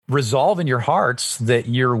resolve in your hearts that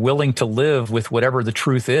you're willing to live with whatever the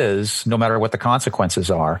truth is, no matter what the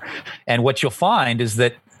consequences are. And what you'll find is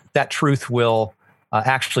that truth will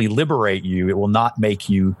actually liberate you. It will not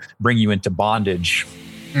bring you into bondage.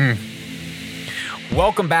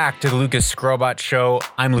 Welcome back to the Lucas Skrobot Show.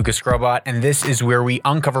 I'm Lucas Skrobot, and this is where we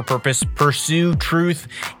uncover purpose, pursue truth,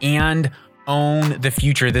 and own the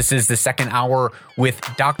future. This is the second hour with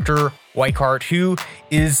Dr. Weikart, who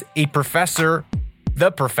is the professor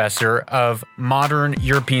of modern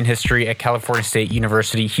European history at California State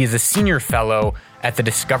University. He is a senior fellow at the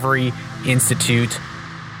Discovery Institute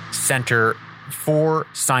Center for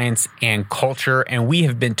Science and Culture. And we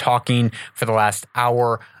have been talking for the last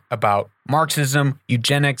hour about Marxism,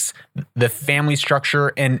 eugenics, the family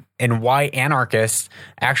structure, and why anarchists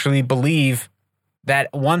actually believe that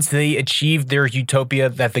once they achieve their utopia,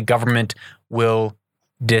 that the government will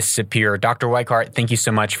disappear. Dr. Weikart, thank you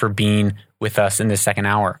so much for being with us in this second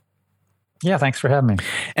hour. Yeah, thanks for having me.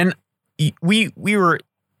 And we were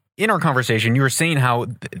in our conversation, you were saying how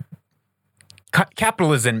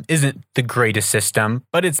capitalism isn't the greatest system,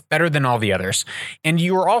 but it's better than all the others. And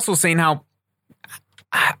you were also saying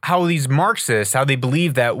how these Marxists, how they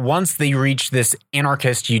believe that once they reach this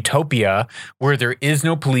anarchist utopia where there is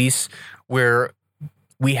no police, where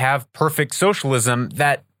we have perfect socialism,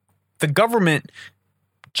 that the government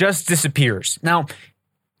just disappears. Now,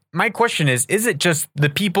 my question is it just the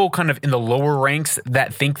people kind of in the lower ranks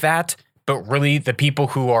that think that, but really the people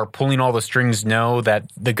who are pulling all the strings know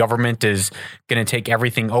that the government is going to take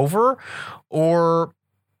everything over? Or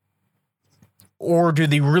do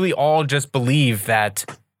they really all just believe that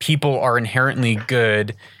people are inherently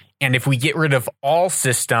good, and if we get rid of all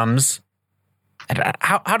systems,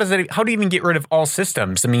 how do you even get rid of all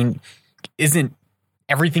systems? I mean, isn't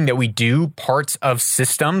everything that we do parts of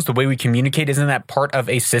systems? The way we communicate, isn't that part of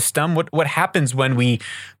a system? What happens when we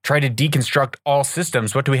try to deconstruct all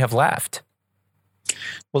systems? What do we have left?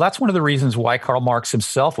 Well, that's one of the reasons why Karl Marx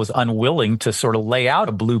himself was unwilling to sort of lay out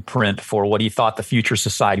a blueprint for what he thought the future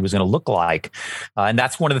society was going to look like. And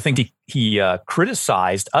that's one of the things he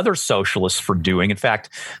criticized other socialists for doing. In fact,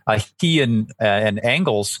 he and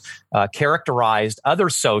Engels characterized other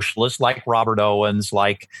socialists like Robert Owens,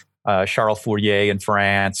 like Charles Fourier in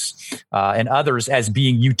France, and others as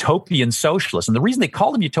being utopian socialists. And the reason they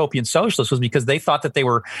called them utopian socialists was because they thought that they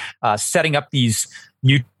were setting up these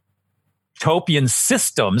utopian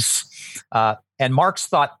systems. And Marx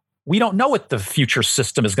thought, we don't know what the future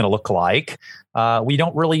system is going to look like. We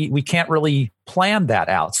can't really plan that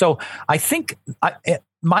out. So I think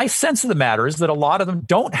my sense of the matter is that a lot of them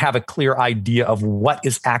don't have a clear idea of what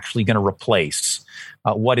is actually going to replace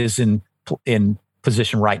what is in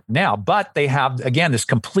position right now. But they have, again, this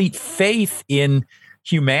complete faith in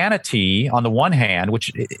humanity on the one hand,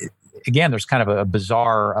 which, again, there's kind of a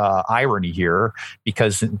bizarre irony here,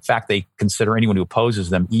 because in fact they consider anyone who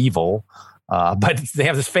opposes them evil. But they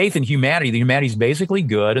have this faith in humanity. The humanity's basically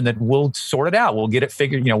good, and that we'll sort it out. We'll get it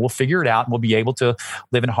figured. We'll figure it out, and we'll be able to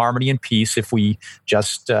live in harmony and peace if we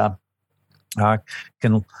just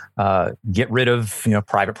can get rid of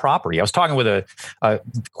private property. I was talking with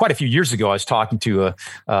quite a few years ago. I was talking to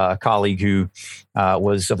a colleague who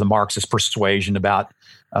was of the Marxist persuasion about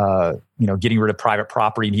getting rid of private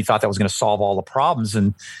property, and he thought that was going to solve all the problems.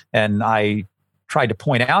 And I tried to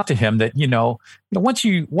point out to him that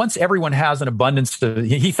once everyone has an abundance,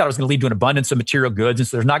 he thought it was going to lead to an abundance of material goods, and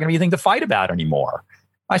so there's not going to be anything to fight about anymore.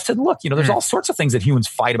 I said, look, there's all sorts of things that humans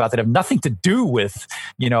fight about that have nothing to do with,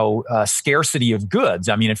 scarcity of goods.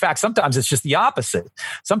 I mean, in fact, sometimes it's just the opposite.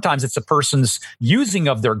 Sometimes it's a person's using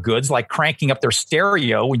of their goods, like cranking up their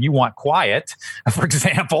stereo when you want quiet, for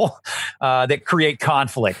example, that create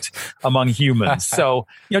conflict among humans. So,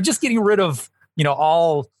 just getting rid of,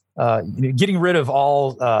 all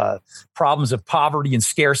problems of poverty and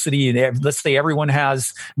scarcity, and let's say everyone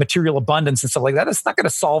has material abundance and stuff like that, it's not going to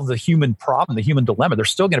solve the human problem, the human dilemma.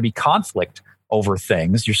 There's still going to be conflict over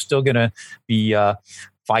things. You're still going to be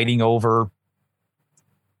fighting over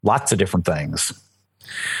lots of different things.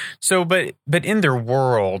 So, but in their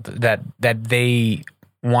world that they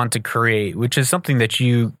want to create, which is something that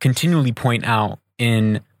you continually point out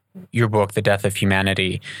in your book, The Death of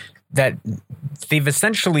Humanity, that they've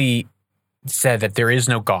essentially said that there is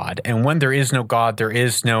no God. And when there is no God, there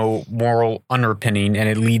is no moral underpinning, and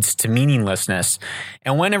it leads to meaninglessness.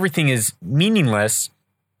 And when everything is meaningless,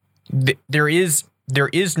 there is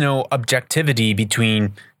no objectivity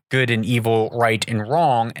between good and evil, right and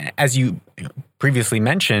wrong. As you previously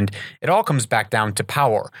mentioned, it all comes back down to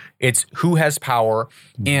power. It's who has power,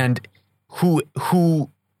 and who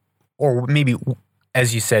or maybe,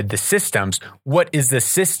 as you said, the systems. What is the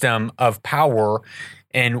system of power?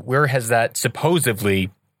 and where has that supposedly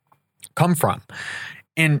come from?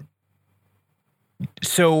 And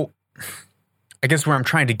so I guess where I'm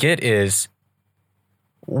trying to get is,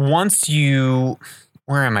 where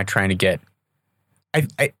am I trying to get?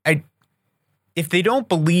 If they don't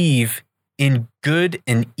believe in good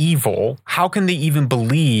and evil, how can they even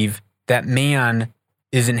believe that man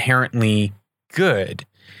is inherently good?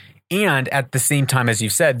 And at the same time, as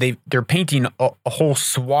you've said, they're painting a whole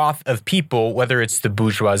swath of people, whether it's the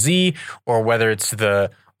bourgeoisie or whether it's the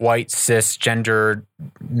white cisgender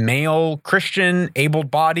male Christian able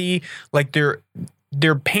body, like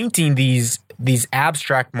they're painting these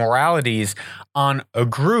abstract moralities on a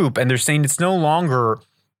group, and they're saying it's no longer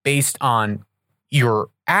based on your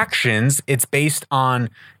actions, it's based on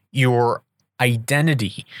your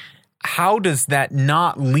identity. How does that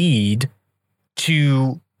not lead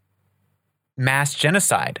to mass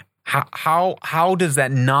genocide? How does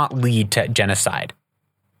that not lead to genocide?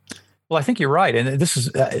 Well, I think you're right. And this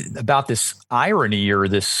is about this irony or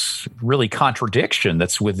this really contradiction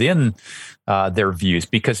that's within their views,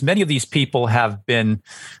 because many of these people have been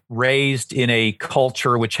raised in a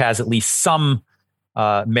culture which has at least some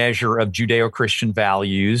measure of Judeo-Christian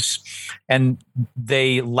values, and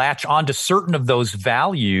they latch onto certain of those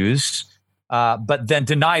values, but then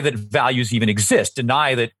deny that values even exist,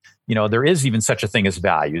 deny that there is even such a thing as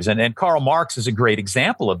values. And Karl Marx is a great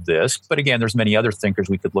example of this. But again, there's many other thinkers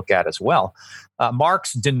we could look at as well.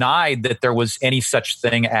 Marx denied that there was any such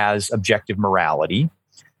thing as objective morality.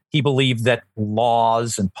 He believed that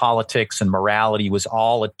laws and politics and morality was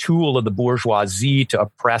all a tool of the bourgeoisie to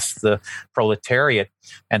oppress the proletariat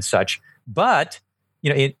and such. But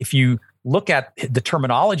if you look at the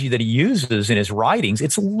terminology that he uses in his writings,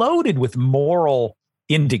 it's loaded with moral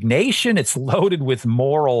indignation. It's loaded with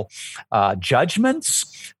moral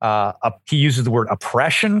judgments. He uses the word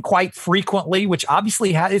oppression quite frequently, which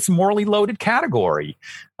obviously it's a morally loaded category.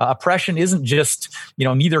 Oppression isn't just,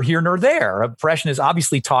 neither here nor there. Oppression is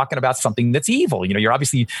obviously talking about something that's evil. You're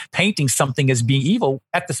obviously painting something as being evil,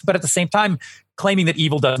 but at the same time claiming that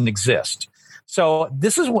evil doesn't exist. So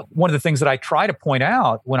this is one of the things that I try to point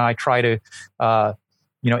out when I try to,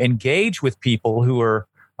 engage with people who are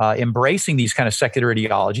embracing these kind of secular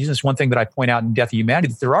ideologies. And it's one thing that I point out in Death of Humanity,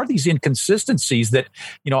 that there are these inconsistencies that,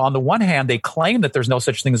 on the one hand, they claim that there's no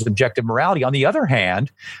such thing as objective morality. On the other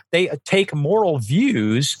hand, they take moral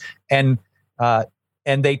views and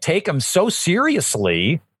they take them so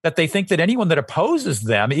seriously that they think that anyone that opposes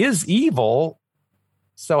them is evil.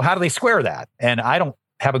 So how do they square that? And I don't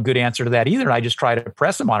have a good answer to that either. And I just try to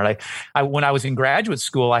press them on it. When I was in graduate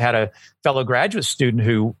school, I had a fellow graduate student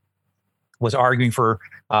who was arguing for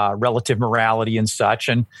relative morality and such.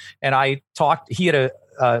 And I talked, he had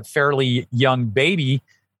a fairly young baby.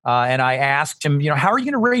 And I asked him, how are you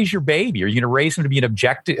going to raise your baby? Are you going to raise him to be an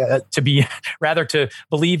objective, to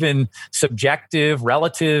believe in subjective,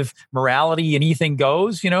 relative morality, anything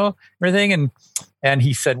goes, everything? And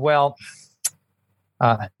he said, well,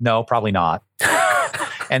 no, probably not.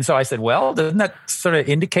 And so I said, well, doesn't that sort of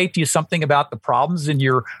indicate to you something about the problems in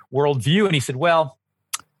your worldview? And he said, well,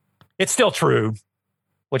 it's still true,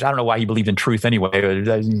 which I don't know why he believed in truth anyway.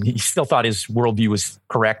 He still thought his worldview was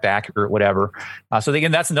correct, accurate, whatever. So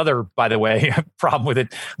again, that's another, by the way, problem with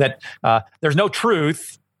it, that there's no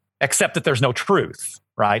truth except that there's no truth,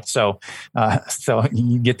 right? So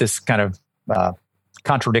you get this kind of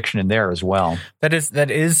contradiction in there as well. That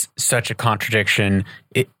is such a contradiction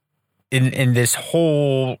in this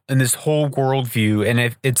whole worldview,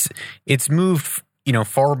 and it's moved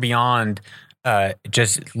far beyond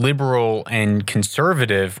just liberal and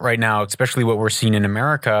conservative right now, especially what we're seeing in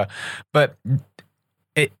America. But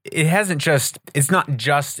it's not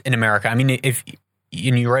just in America. I mean, if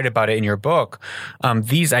you write about it in your book,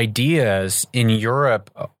 these ideas in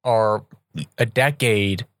Europe are a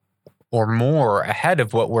decade or more ahead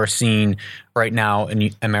of what we're seeing right now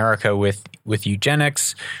in America with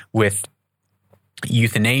eugenics, with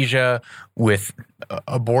euthanasia, with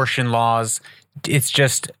abortion laws. It's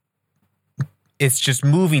just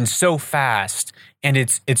moving so fast, and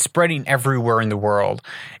it's spreading everywhere in the world.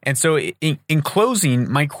 And so in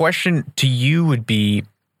closing, my question to you would be,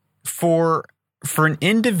 for an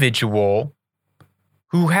individual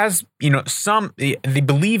who has, they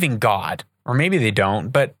believe in God, or maybe they don't,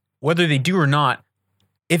 but whether they do or not,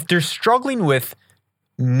 if they're struggling with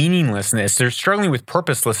meaninglessness, they're struggling with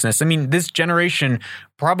purposelessness. I mean, this generation,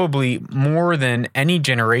 probably more than any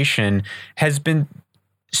generation, has been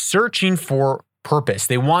searching for purpose.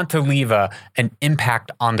 They want to leave an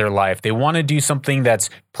impact on their life. They want to do something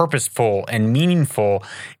that's purposeful and meaningful.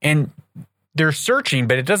 And they're searching,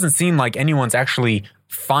 but it doesn't seem like anyone's actually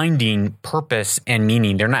finding purpose and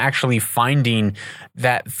meaning. They're not actually finding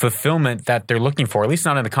that fulfillment that they're looking for, at least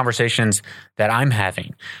not in the conversations that I'm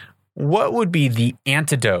having. What would be the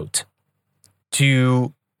antidote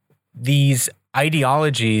to these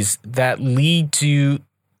ideologies that lead to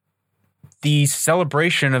the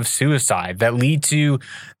celebration of suicide, that lead to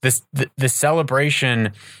the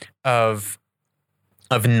celebration of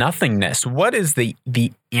nothingness? What is the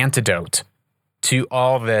antidote to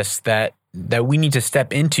all this that we need to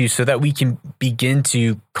step into so that we can begin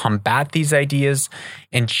to combat these ideas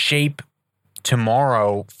and shape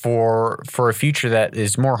tomorrow for a future that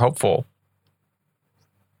is more hopeful?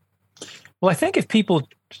 Well, I think if people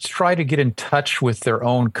try to get in touch with their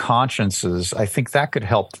own consciences, I think that could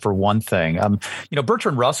help for one thing.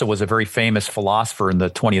 Bertrand Russell was a very famous philosopher in the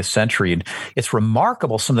 20th century, and it's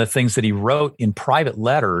remarkable some of the things that he wrote in private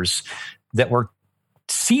letters that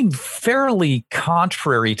seemed fairly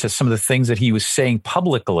contrary to some of the things that he was saying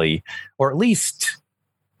publicly, or at least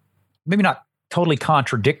maybe not totally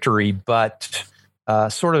contradictory, but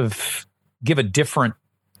sort of give a different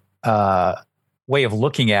way of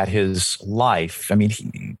looking at his life. I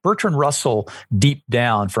mean, Bertrand Russell, deep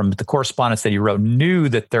down from the correspondence that he wrote, knew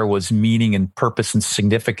that there was meaning and purpose and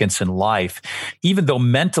significance in life, even though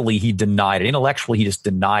mentally he denied it. Intellectually, he just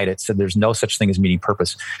denied it, said there's no such thing as meaning,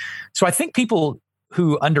 purpose. So I think people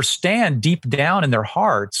who understand deep down in their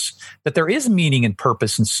hearts that there is meaning and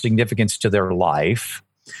purpose and significance to their life,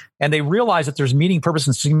 and they realize that there's meaning, purpose,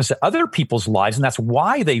 and significance to other people's lives, and that's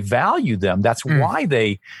why they value them. That's why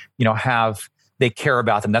they, they care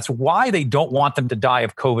about them. That's why they don't want them to die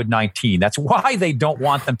of COVID-19. That's why they don't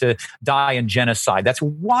want them to die in genocide. That's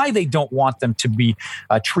why they don't want them to be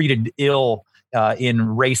treated ill in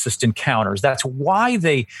racist encounters. That's why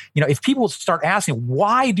they, if people start asking,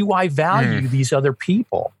 why do I value these other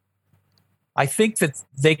people? I think that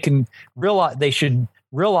they should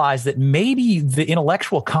realize that maybe the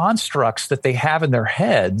intellectual constructs that they have in their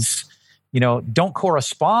heads, don't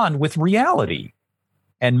correspond with reality.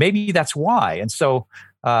 And maybe that's why. And so,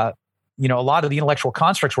 a lot of the intellectual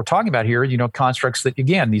constructs we're talking about here, constructs that,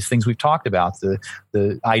 again, these things we've talked about,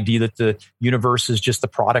 the idea that the universe is just the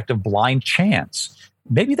product of blind chance.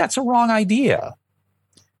 Maybe that's a wrong idea.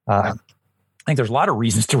 I think there's a lot of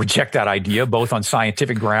reasons to reject that idea, both on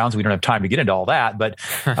scientific grounds. We don't have time to get into all that, but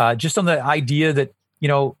just on the idea that,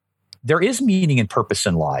 there is meaning and purpose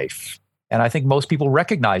in life. And I think most people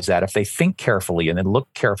recognize that if they think carefully and then look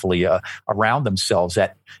carefully around themselves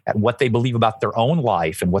at what they believe about their own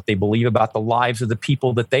life and what they believe about the lives of the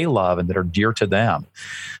people that they love and that are dear to them.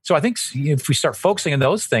 So I think if we start focusing on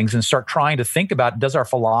those things and start trying to think about, does our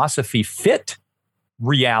philosophy fit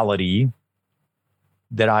reality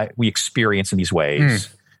that we experience in these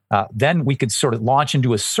ways? Then we could sort of launch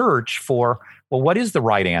into a search for, well, what is the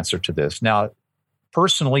right answer to this? Now,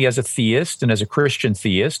 personally, as a theist and as a Christian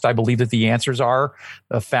theist, I believe that the answers are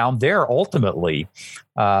found there ultimately.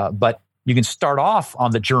 But you can start off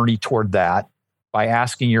on the journey toward that by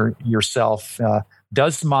asking yourself,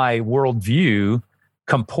 does my worldview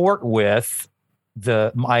comport with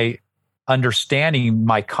my understanding,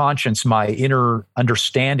 my conscience, my inner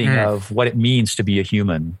understanding of what it means to be a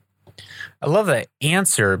human? I love that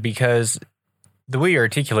answer because the way you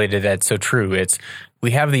articulated that's so true.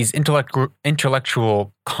 We have these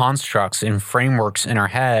intellectual constructs and frameworks in our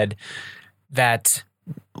head that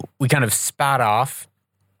we kind of spat off,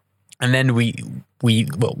 and then we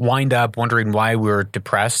wind up wondering why we're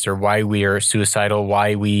depressed or why we are suicidal,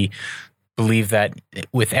 why we believe that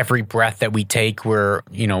with every breath that we take, we're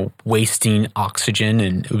wasting oxygen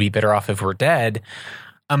and it would be better off if we're dead.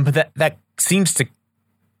 But that seems to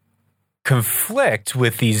conflict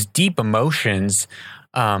with these deep emotions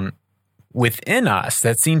within us.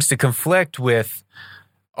 That seems to conflict with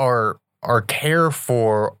our care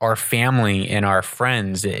for our family and our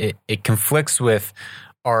friends. It conflicts with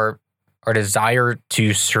our desire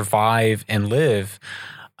to survive and live.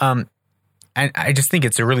 And I just think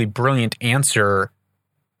it's a really brilliant answer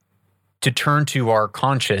to turn to our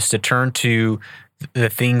conscious, to turn to the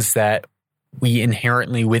things that we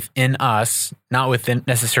inherently within us, not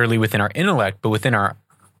necessarily within our intellect, but within our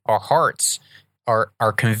hearts,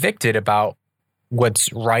 are convicted about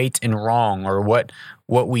what's right and wrong, or what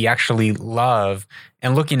we love,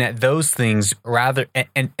 and looking at those things rather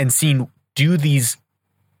and seeing,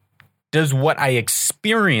 does what I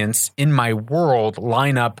experience in my world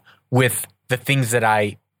line up with the things that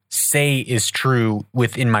I say is true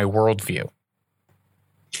within my worldview?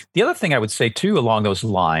 The other thing I would say, too, along those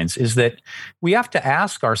lines is that we have to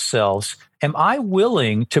ask ourselves, am I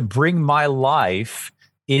willing to bring my life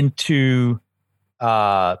into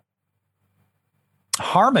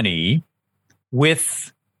harmony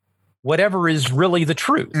with whatever is really the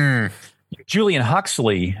truth. Julian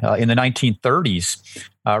Huxley in the 1930s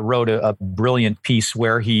wrote a brilliant piece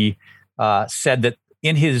where he said that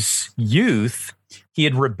in his youth, he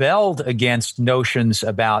had rebelled against notions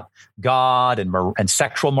about God and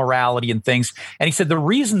sexual morality and things. And he said the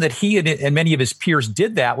reason that he and many of his peers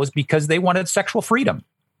did that was because they wanted sexual freedom.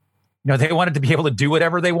 They wanted to be able to do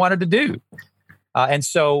whatever they wanted to do. And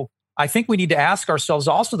so I think we need to ask ourselves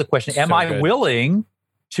also the question, am I willing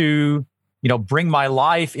to, bring my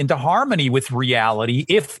life into harmony with reality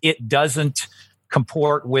if it doesn't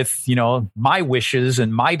comport with, my wishes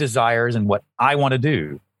and my desires and what I want to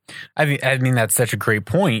do? I mean, that's such a great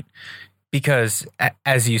point because,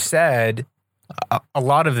 as you said, a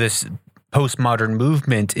lot of this postmodern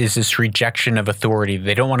movement is this rejection of authority.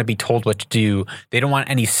 They don't want to be told what to do. They don't want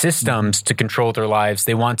any systems to control their lives.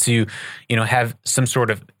 They want to, have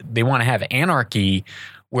they want to have anarchy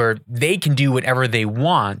where they can do whatever they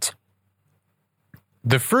want.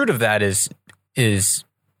 The fruit of that is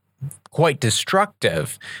quite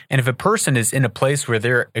destructive. And if a person is in a place where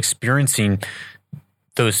they're experiencing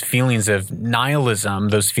those feelings of nihilism,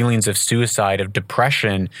 those feelings of suicide, of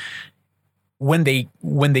depression, when they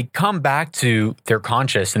come back to their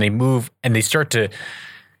conscious and they move and they start to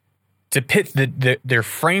pit their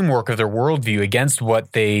framework of their worldview against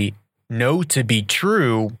what they know to be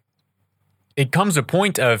true, it comes a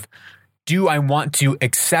point of, do I want to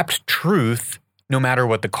accept truth no matter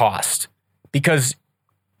what the cost? Because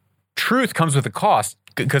truth comes with a cost.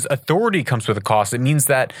 Because authority comes with a cost. It means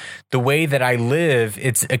that the way that I live,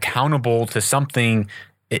 it's accountable to something,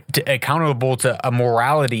 accountable to a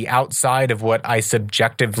morality outside of what I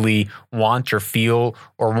subjectively want or feel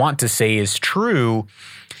or want to say is true.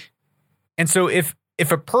 And so if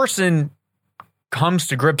a person comes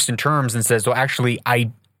to grips in terms and says, well, actually,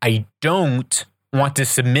 I don't want to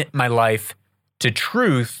submit my life to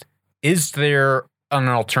truth, is there an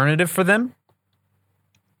alternative for them?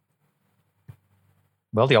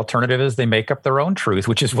 Well, the alternative is they make up their own truth,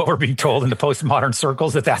 which is what we're being told in the postmodern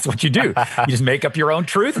circles, that's what you do. You just make up your own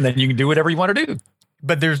truth and then you can do whatever you want to do.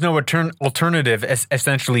 But there's no alternative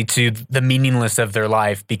essentially to the meaningless of their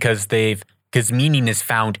life because meaning is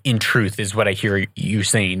found in truth is what I hear you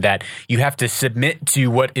saying, that you have to submit to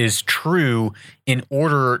what is true in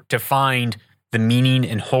order to find the meaning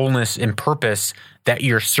and wholeness and purpose that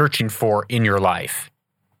you're searching for in your life.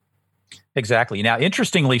 Exactly. Now,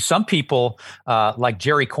 interestingly, some people, like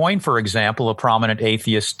Jerry Coyne, for example, a prominent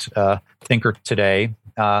atheist thinker today,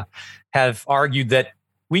 have argued that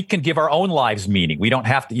we can give our own lives meaning. We don't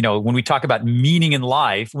have to, when we talk about meaning in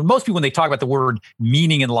life, most people, when they talk about the word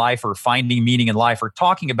meaning in life or finding meaning in life, are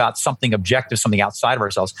talking about something objective, something outside of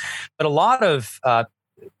ourselves. But a lot of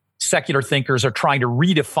secular thinkers are trying to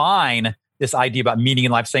redefine this idea about meaning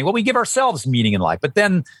in life, saying, well, we give ourselves meaning in life. But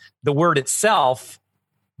then the word itself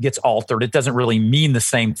gets altered. It doesn't really mean the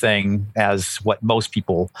same thing as what most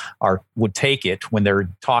people would take it when they're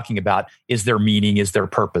talking about, is there meaning, is there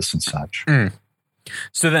purpose and such.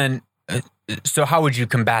 So then, so how would you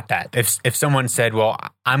combat that? If someone said, well,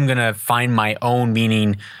 I'm going to find my own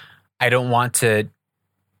meaning, I don't want to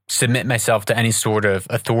submit myself to any sort of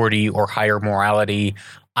authority or higher morality,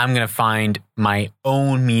 I'm going to find my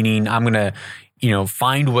own meaning, I'm going to,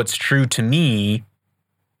 find what's true to me.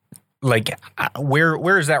 Like,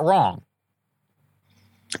 where is that wrong?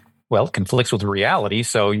 Well, it conflicts with reality,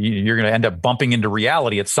 so you're going to end up bumping into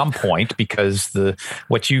reality at some point because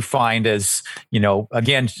what you find as,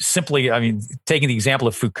 again, simply, taking the example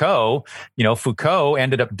of Foucault, Foucault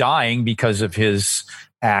ended up dying because of his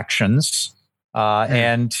actions,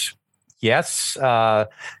 and yes,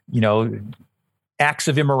 acts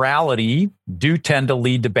of immorality do tend to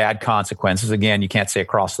lead to bad consequences. Again, you can't say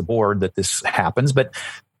across the board that this happens, but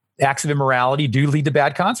acts of immorality do lead to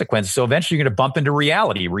bad consequences. So eventually you're going to bump into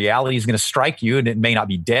reality. Reality is going to strike you, and it may not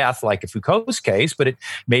be death like in Foucault's case, but it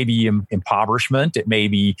may be impoverishment. It may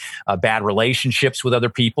be bad relationships with other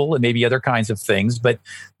people. It may be other kinds of things. But,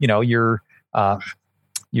 your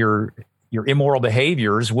immoral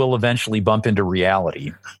behaviors will eventually bump into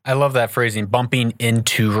reality. I love that phrasing, bumping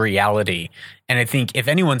into reality. And I think if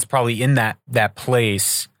anyone's probably in that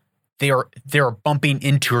place, they're bumping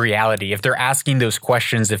into reality. If they're asking those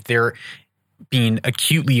questions, if they're being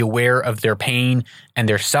acutely aware of their pain and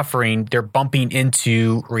their suffering, they're bumping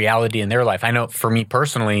into reality in their life. I know for me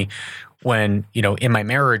personally, when, in my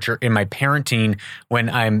marriage or in my parenting, when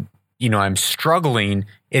I'm struggling,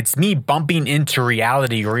 it's me bumping into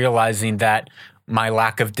reality, realizing that my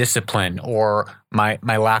lack of discipline or my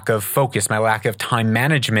lack of focus, my lack of time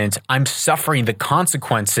management, I'm suffering the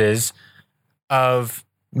consequences of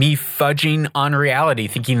me fudging on reality,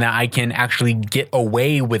 thinking that I can actually get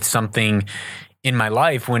away with something in my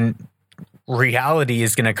life when reality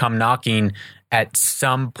is going to come knocking at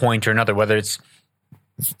some point or another, whether it's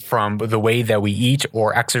from the way that we eat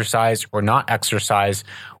or exercise or not exercise.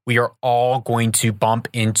 We are all going to bump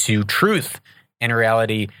into truth and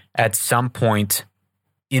reality at some point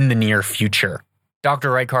in the near future.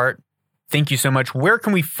 Dr. Weikart, thank you so much. Where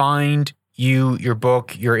can we find you, your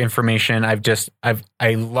book, your information?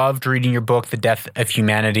 I loved reading your book, The Death of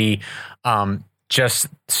Humanity. Just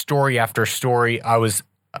story after story. I was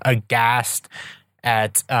aghast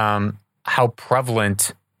at how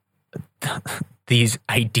prevalent these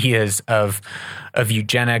ideas of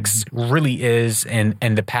eugenics really is and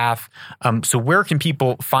the path. So where can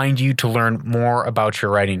people find you to learn more about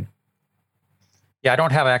your writing? Yeah, I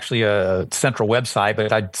don't have actually a central website,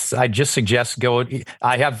 but I just suggest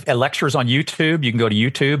I have lectures on YouTube. You can go to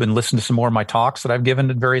YouTube and listen to some more of my talks that I've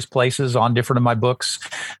given at various places on different of my books,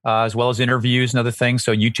 as well as interviews and other things.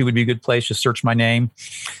 So YouTube would be a good place. Just search my name,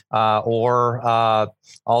 or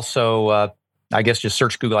also I guess just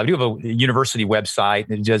search Google. I do have a university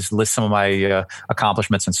website. It just lists some of my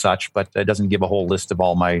accomplishments and such, but it doesn't give a whole list of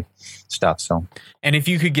all my stuff. So, and if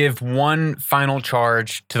you could give one final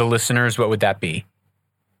charge to the listeners, what would that be?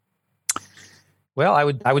 Well,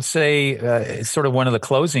 I would say sort of one of the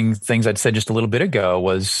closing things I'd said just a little bit ago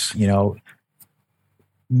was,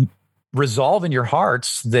 resolve in your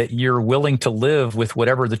hearts that you're willing to live with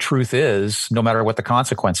whatever the truth is, no matter what the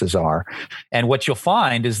consequences are. And what you'll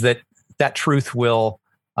find is that truth will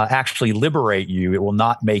actually liberate you. It will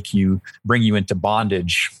not bring you into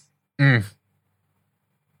bondage. That's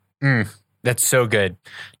so good.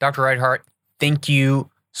 Dr. Weikart, thank you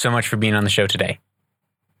so much for being on the show today.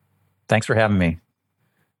 Thanks for having me.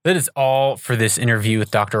 That is all for this interview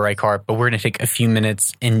with Dr. Weikart, but we're going to take a few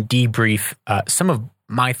minutes and debrief some of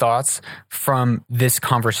my thoughts from this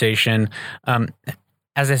conversation.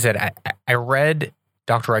 As I said, I read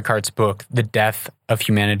Dr. Weikart's book, The Death of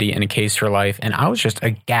Humanity and a Case for Life, and I was just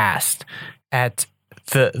aghast at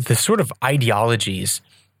the sort of ideologies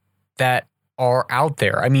that are out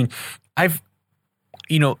there. I mean,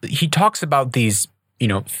 he talks about these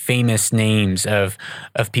famous names of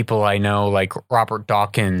people I know, like Robert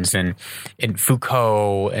Dawkins and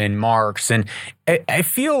Foucault and Marx. And I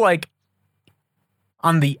feel like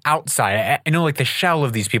on the outside, I know like the shell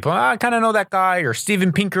of these people. I kind of know that guy, or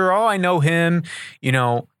Steven Pinker. Oh, I know him.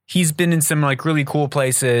 He's been in some like really cool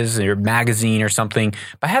places or magazine or something,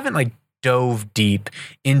 but I haven't like dove deep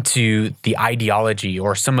into the ideology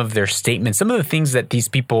or some of their statements, some of the things that these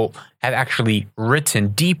people have actually written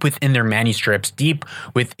deep within their manuscripts, deep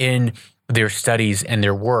within their studies and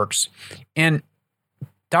their works. And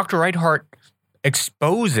Dr. Weikart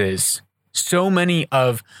exposes so much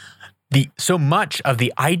of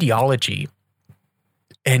the ideology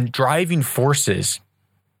and driving forces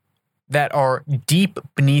that are deep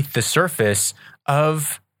beneath the surface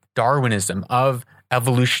of Darwinism, of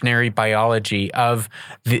evolutionary biology, of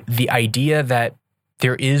the idea that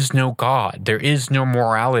there is no God, there is no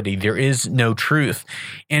morality, there is no truth.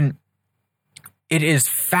 And it is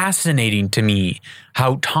fascinating to me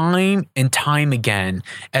how time and time again,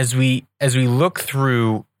 as we look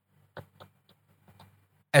through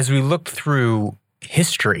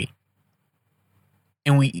history,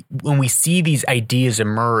 and when we see these ideas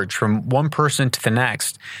emerge from one person to the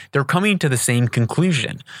next, they're coming to the same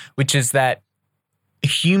conclusion, which is that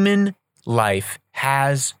human life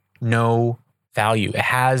has no value. It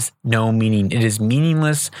has no meaning. It is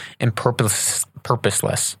meaningless and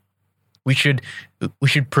purposeless. We should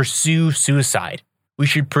pursue suicide. We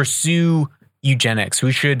should pursue eugenics.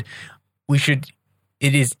 It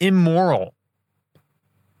is immoral.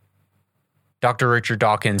 Dr. Richard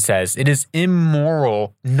Dawkins says it is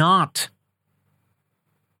immoral not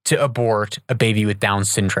to abort a baby with Down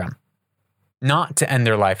syndrome, not to end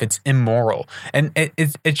their life. It's immoral. And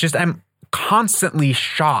it's just, I'm constantly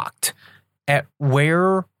shocked at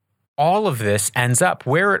where all of this ends up,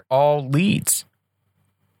 where it all leads.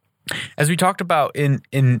 As we talked about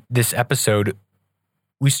in this episode,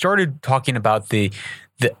 we started talking about the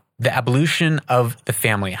evolution of the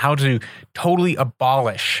family, how to totally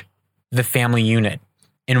abolish the family unit,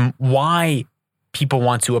 and why people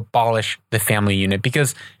want to abolish the family unit,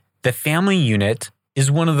 because the family unit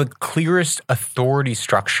is one of the clearest authority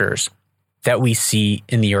structures that we see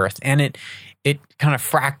in the earth. And it kind of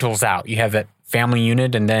fractals out. You have that family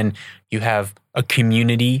unit, and then you have a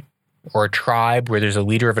community or a tribe where there's a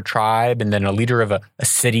leader of a tribe, and then a leader of a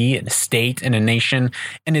city and a state and a nation.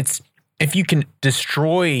 And it's, if you can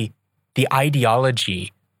destroy the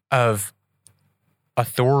ideology of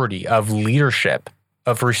authority, of leadership,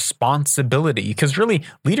 of responsibility, because really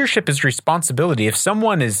leadership is responsibility. If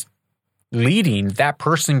someone is leading, that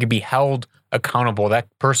person can be held accountable. That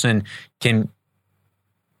person can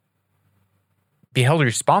be held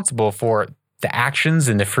responsible for the actions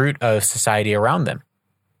and the fruit of society around them.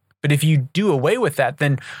 But if you do away with that,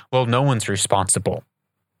 then, well, no one's responsible.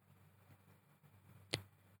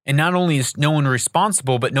 And not only is no one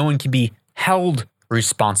responsible, but no one can be held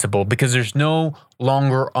responsible, because there's no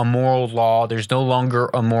longer a moral law. There's no longer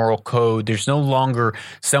a moral code. There's no longer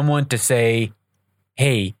someone to say,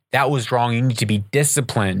 hey, that was wrong. You need to be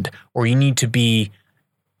disciplined, or you need to be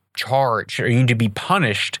charged, or you need to be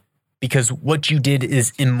punished because what you did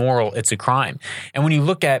is immoral. It's a crime. And when you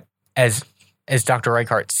look at, as Dr.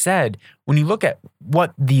 Weikart said, when you look at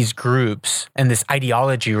what these groups and this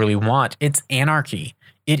ideology really want, it's anarchy.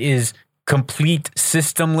 It is complete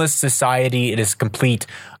systemless society. It is complete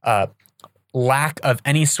lack of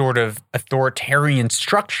any sort of authoritarian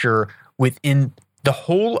structure within the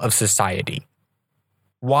whole of society.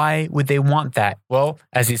 Why would they want that? Well,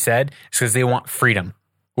 as he said, it's because they want freedom.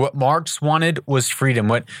 What Marx wanted was freedom.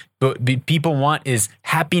 What people want is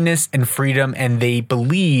happiness and freedom, and they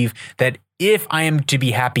believe that if I am to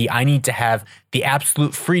be happy, I need to have the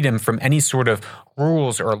absolute freedom from any sort of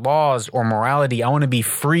rules or laws or morality. I want to be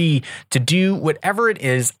free to do whatever it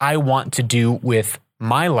is I want to do with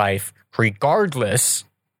my life, regardless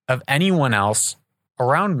of anyone else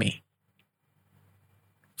around me.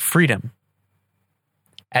 Freedom.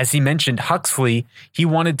 As he mentioned, Huxley, he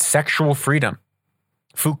wanted sexual freedom.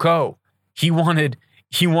 Foucault, he wanted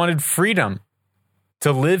freedom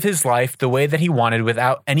to live his life the way that he wanted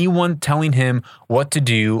without anyone telling him what to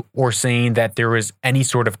do or saying that there was any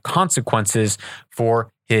sort of consequences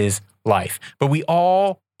for his life. But we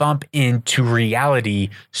all bump into reality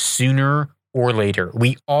sooner or later.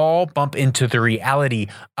 We all bump into the reality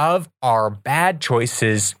of our bad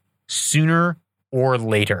choices sooner or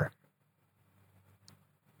later.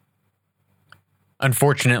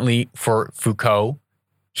 Unfortunately for Foucault,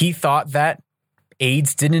 he thought that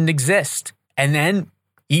AIDS didn't exist. And then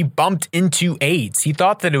he bumped into AIDS. He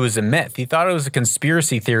thought that it was a myth. He thought it was a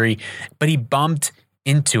conspiracy theory, but he bumped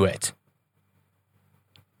into it.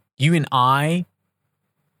 You and I,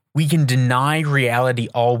 we can deny reality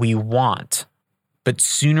all we want, but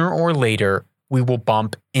sooner or later, we will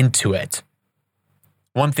bump into it.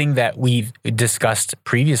 One thing that we've discussed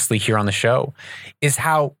previously here on the show is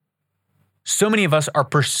how so many of us are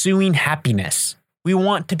pursuing happiness. We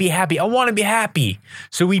want to be happy. I want to be happy.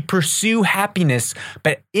 So we pursue happiness,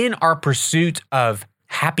 but in our pursuit of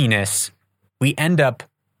happiness, we end up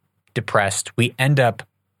depressed. We end up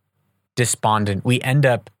despondent. We end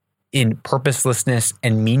up in purposelessness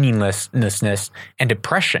and meaninglessness and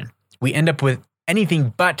depression. We end up with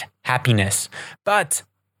anything but happiness.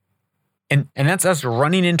 And that's us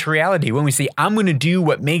running into reality when we say, I'm going to do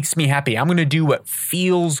what makes me happy. I'm going to do what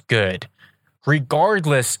feels good.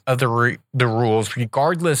 Regardless of the rules,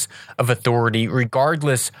 regardless of authority,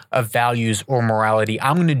 regardless of values or morality,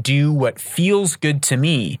 I'm going to do what feels good to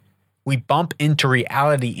me. We bump into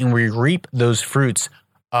reality and we reap those fruits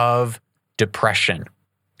of depression.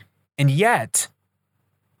 And yet,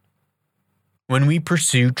 when we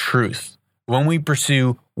pursue truth, when we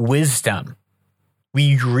pursue wisdom,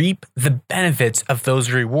 we reap the benefits of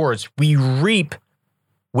those rewards. We reap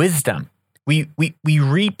wisdom. We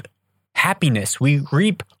reap happiness. We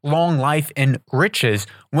reap long life and riches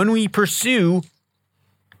when we pursue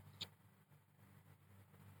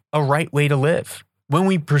a right way to live, when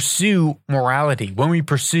we pursue morality, when we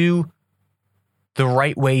pursue the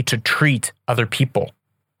right way to treat other people.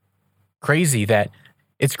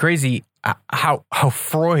 It's crazy how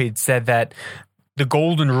Freud said that the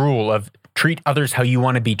golden rule of treat others how you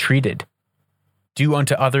want to be treated, do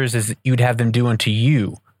unto others as you'd have them do unto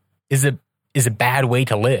you, is a bad way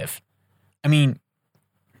to live. I mean,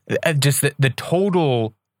 just the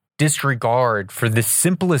total disregard for the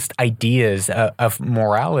simplest ideas of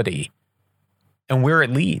morality and where it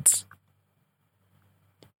leads.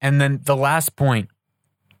 And then the last point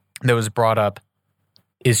that was brought up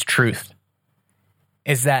is truth.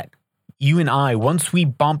 Is that you and I, once we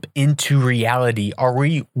bump into reality, are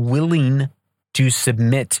we willing to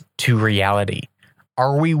submit to reality?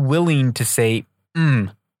 Are we willing to say,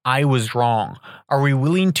 I was wrong? Are we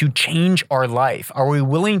willing to change our life? Are we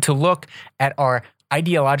willing to look at our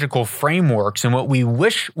ideological frameworks and what we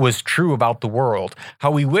wish was true about the world, how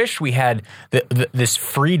we wish we had this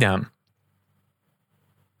freedom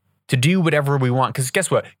to do whatever we want? Because guess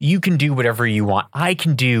what? You can do whatever you want. I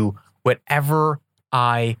can do whatever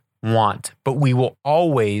I want, but we will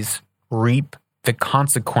always reap the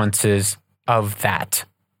consequences of that.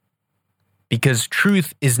 because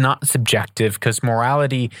truth is not subjective, because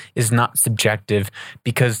morality is not subjective,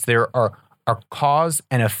 because there are cause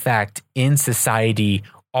and effect in society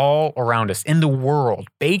all around us, in the world.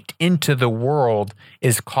 Baked into the world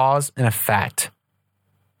is cause and effect.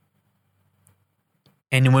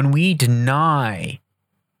 And when we deny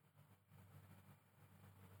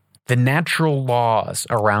the natural laws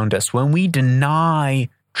around us, when we deny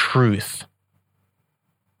truth,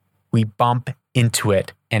 we bump into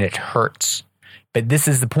it and it hurts. But this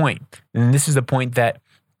is the point. And this is the point that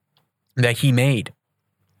he made.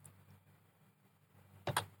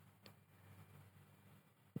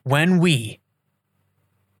 When we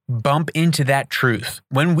bump into that truth,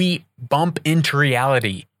 when we bump into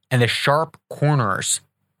reality and the sharp corners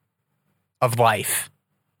of life,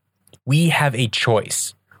 we have a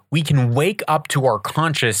choice. We can wake up to our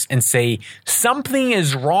conscience and say, something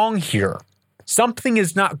is wrong here. Something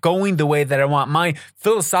is not going the way that I want. My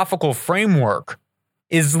philosophical framework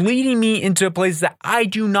is leading me into a place that I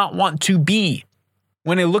do not want to be.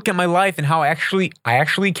 When I look at my life and how I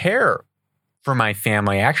actually care for my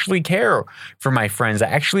family, I actually care for my friends, I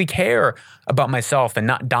actually care about myself and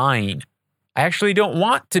not dying. I actually don't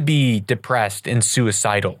want to be depressed and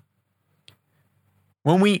suicidal.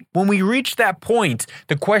 When we reach that point,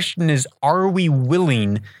 the question is, are we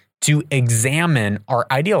willing to examine our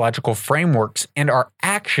ideological frameworks and our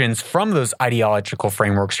actions from those ideological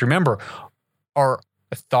frameworks? Remember, our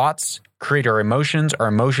thoughts create our emotions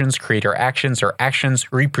create our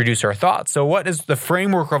actions reproduce our thoughts. So what is the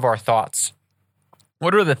framework of our thoughts?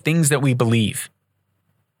 What are the things that we believe?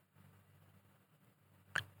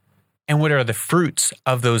 And what are the fruits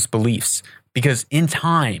of those beliefs? Because in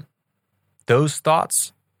time, those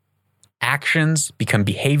thoughts, actions become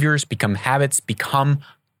behaviors, become habits, become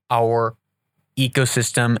our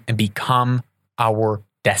ecosystem, and become our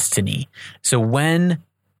destiny. So when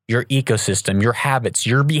your ecosystem, your habits,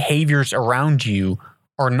 your behaviors around you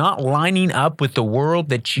are not lining up with the world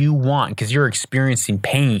that you want because you're experiencing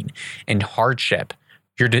pain and hardship,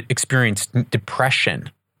 you're experiencing depression,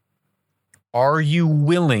 are you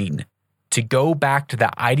willing to go back to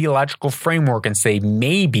that ideological framework and say,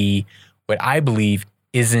 maybe what I believe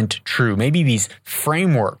isn't true? Maybe these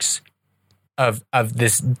frameworks of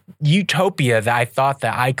this utopia that I thought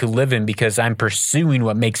that I could live in because I'm pursuing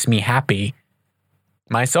what makes me happy,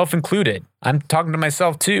 myself included. I'm talking to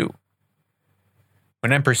myself too.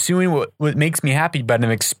 When I'm pursuing what makes me happy, but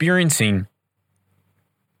I'm experiencing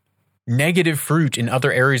negative fruit in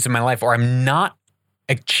other areas of my life, or I'm not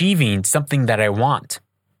achieving something that I want,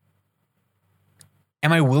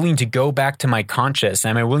 am I willing to go back to my conscience?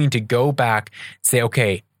 Am I willing to go back and say,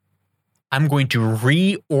 okay, I'm going to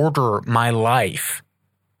reorder my life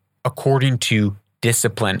according to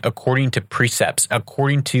discipline, according to precepts,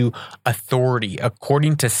 according to authority,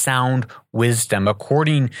 according to sound wisdom,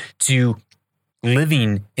 according to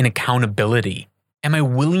living in accountability? Am I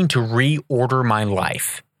willing to reorder my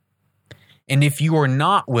life? And if you are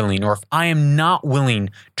not willing, or if I am not willing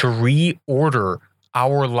to reorder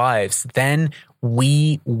our lives, then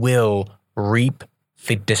we will reap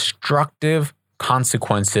the destructive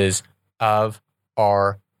consequences of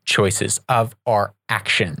our choices, of our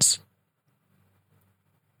actions.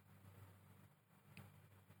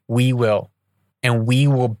 We will, and we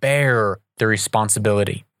will bear the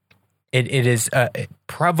responsibility. It is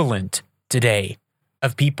prevalent today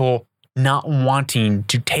of people not wanting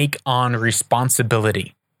to take on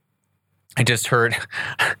responsibility. I just heard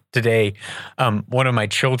today, one of my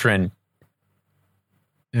children,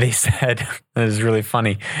 they said, this is really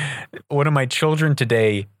funny. One of my children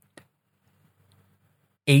today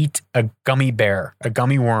ate a gummy bear, a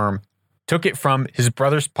gummy worm, took it from his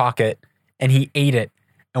brother's pocket, and he ate it.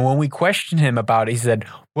 And when we questioned him about it, he said,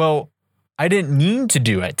 well, I didn't mean to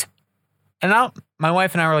do it. And now my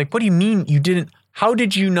wife and I were like, what do you mean you didn't? How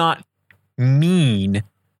did you not mean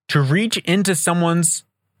to reach into someone's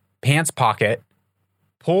pants pocket,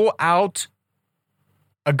 pull out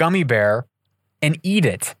a gummy bear, and eat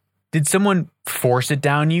it? Did someone force it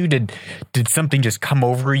down you? Did something just come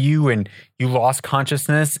over you and you lost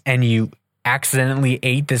consciousness and you accidentally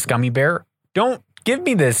ate this gummy bear? Don't give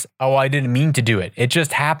me this, oh, I didn't mean to do it. It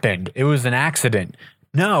just happened. It was an accident.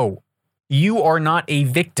 No, you are not a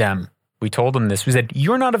victim. We told him this. We said,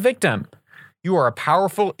 you're not a victim. You are a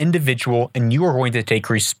powerful individual and you are going to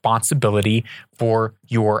take responsibility for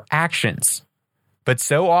your actions. But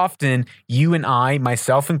so often, you and I,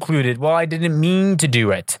 myself included, well, I didn't mean to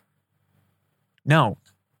do it. No.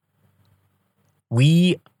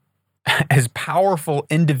 We as powerful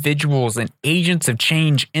individuals and agents of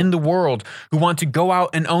change in the world who want to go out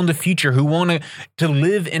and own the future, who want to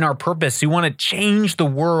live in our purpose, who want to change the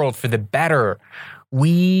world for the better,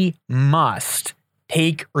 we must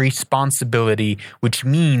take responsibility, which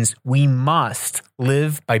means we must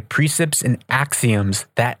live by precepts and axioms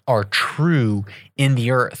that are true in the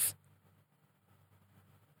earth.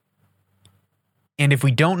 And if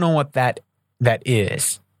we don't know what that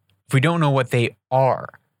is, if we don't know what they are,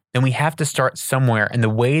 then we have to start somewhere. And the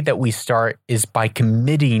way that we start is by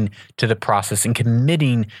committing to the process and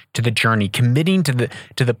committing to the journey, committing to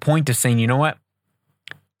the point of saying, you know what?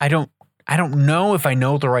 I don't know if I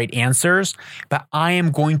know the right answers, but I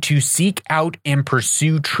am going to seek out and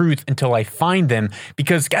pursue truth until I find them.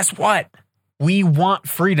 Because guess what? We want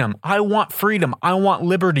freedom. I want freedom. I want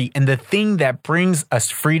liberty. And the thing that brings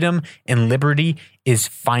us freedom and liberty is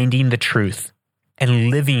finding the truth and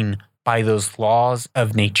living by those laws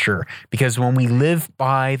of nature. Because when we live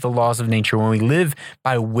by the laws of nature, when we live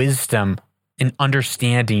by wisdom and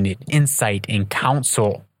understanding and insight and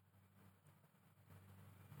counsel,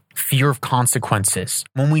 fear of consequences,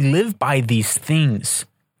 when we live by these things,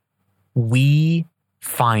 we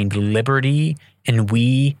find liberty and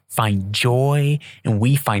we find joy and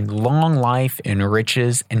we find long life and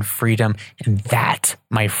riches and freedom. And that,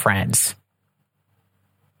 my friends,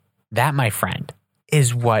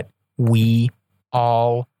 is what we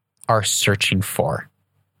all are searching for.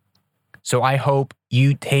 So I hope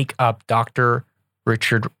you take up Dr.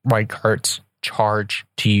 Richard Weikart's charge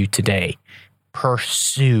to you today.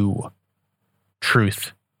 Pursue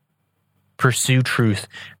truth. Pursue truth,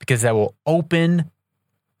 because that will open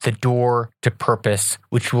the door to purpose,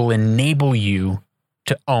 which will enable you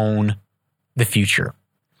to own the future.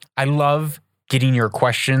 I love getting your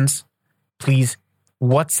questions. Please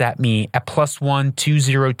WhatsApp me at +1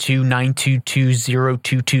 202 922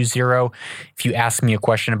 0220. If you ask me a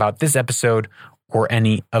question about this episode or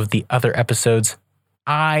any of the other episodes,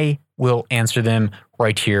 I will answer them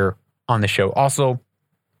right here on the show. Also,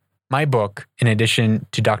 my book, in addition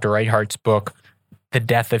to Dr. Weikart's book, The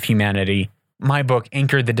Death of Humanity, my book,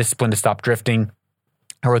 Anchor the Discipline to Stop Drifting.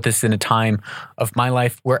 I wrote this in a time of my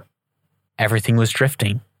life where everything was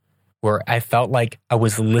drifting, where I felt like I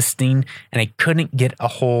was listening and I couldn't get a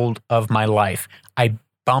hold of my life. I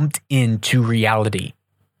bumped into reality.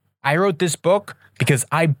 I wrote this book because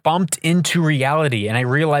I bumped into reality and I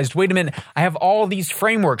realized, wait a minute, I have all these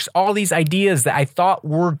frameworks, all these ideas that I thought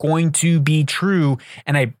were going to be true,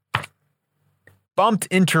 and I bumped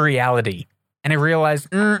into reality and I realized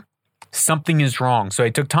something is wrong. So I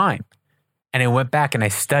took time and I went back and I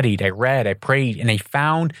studied, I read, I prayed, and I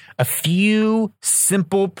found a few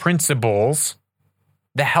simple principles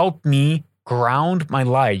that helped me ground my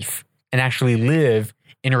life and actually live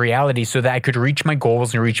in reality so that I could reach my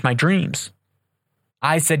goals and reach my dreams.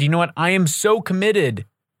 I said, you know what? I am so committed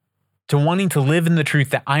to wanting to live in the truth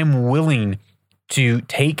that I'm willing to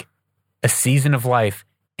take a season of life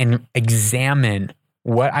and examine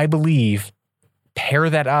what I believe, pair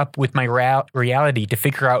that up with my reality to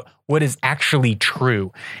figure out what is actually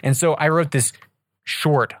true. And so I wrote this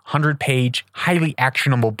short 100-page, highly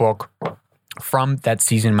actionable book from that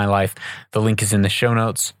season in my life. The link is in the show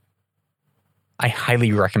notes. I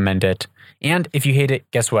highly recommend it. And if you hate it,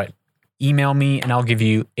 guess what? Email me and I'll give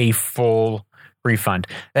you a full refund.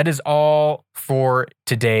 That is all for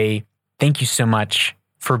today. Thank you so much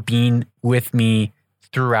for being with me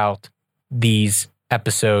throughout these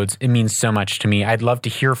episodes. It means so much to me. I'd love to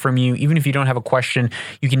hear from you. Even if you don't have a question,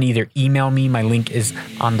 you can either email me. My link is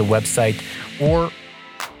on the website, or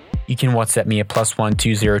you can WhatsApp me at +1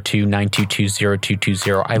 202 922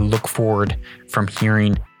 0220. I look forward from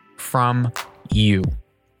hearing from you.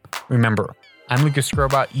 Remember, I'm Lucas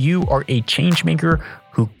Skrobot. You are a change maker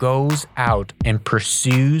who goes out and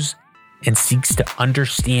pursues and seeks to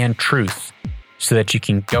understand truth so that you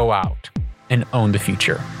can go out and own the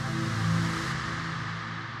future.